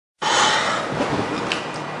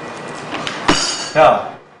야,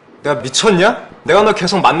 내가 미쳤냐? 내가 너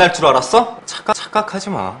계속 만날 줄 알았어? 착각하지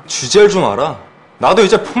마. 주제를 좀 알아. 나도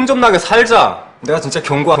이제 폼 좀 나게 살자. 내가 진짜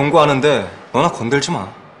경고하는데 너나 건들지 마.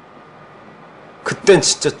 그땐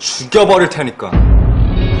진짜 죽여버릴 테니까.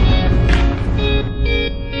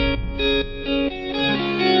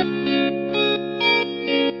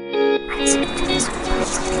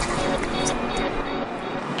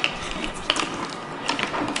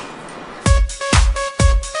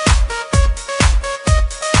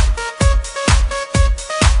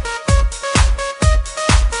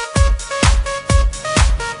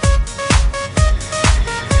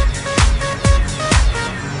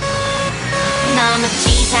 너무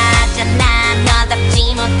치사하잖아.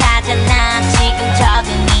 너답지 못하잖아. 지금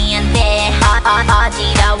적응이 안 돼.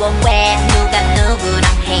 어지러워. 왜 누가 누구랑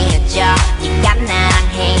헤어져. 네가 나랑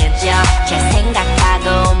헤어져. 잘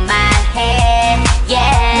생각하고 말해.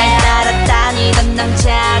 Yeah. 날 따라다니던 남자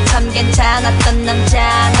참 괜찮았던 남자.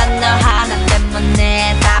 난 너 하나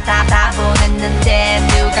때문에 다 보냈는데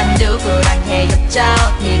누가 누구랑 헤어져.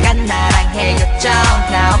 네가 나랑 헤어져.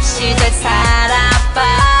 나 없이 잘 살아봐.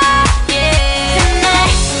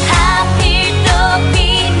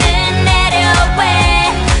 비는 내려왜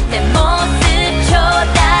내 모습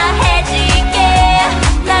초라해지게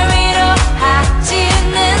날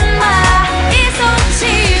위로하지는 마. 이 손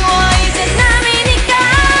치워 이제 남이니까.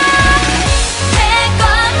 내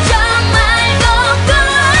걱정 말고 go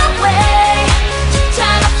away. 주차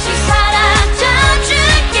없이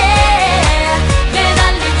사라져줄게.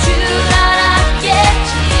 매달릴 줄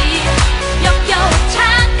알았겠지. 역겨워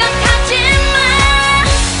착각하지 마.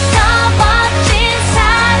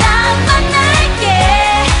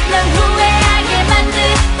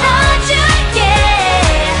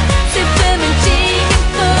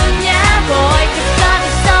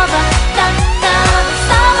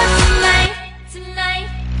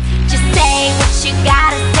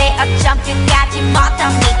 끝까지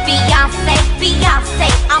못한 me Beyonce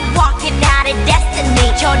I'm walking out of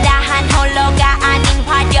destiny. 초라한 홀로가 아닌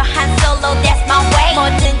화려한 solo that's my way.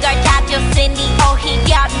 모든 걸 다 줬으니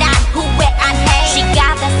오히려 난 후회 안 해.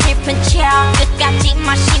 시가다 슬픈 척 끝까지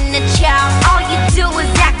멋있는 척. All you do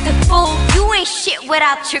is act a fool. You ain't shit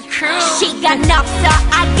without your crew. 시간 없어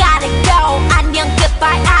I gotta go. 안녕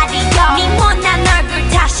goodbye adios. 네 못난 얼굴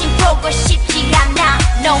다시 보고 싶지 않아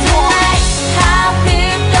no more. 하필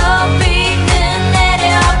또 비는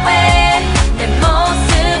내려왜 내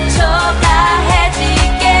모습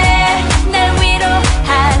초라해지게 날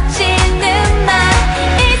위로하지는 마.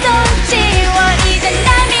 이 손 치워 이제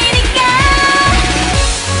남이니까.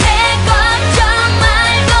 내 걱정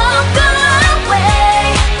말고 go away.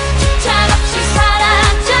 주차 없이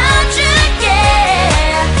사라져줄게.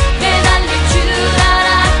 매달릴 줄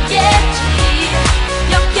알았겠지.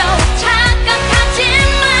 역겨워 착각하지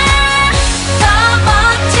마. 더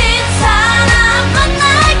멋진 사람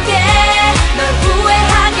만날게. 널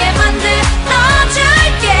후회하게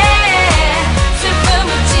만들어줄게. 슬픔은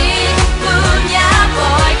지금뿐이야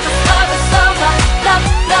boy. Cause love is over.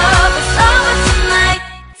 Love is over tonight.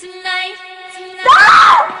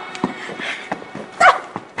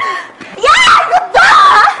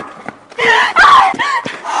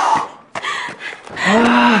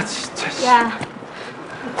 아, 진짜. 야,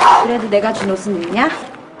 그래도 내가 준 옷은 있냐?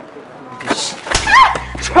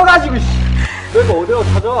 쳐가지고 내가 어디로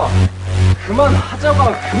찾아. 그만하자고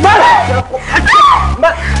하면 그만해. 내가 꼭 할게.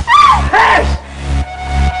 그만해.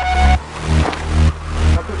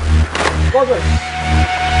 꺼져.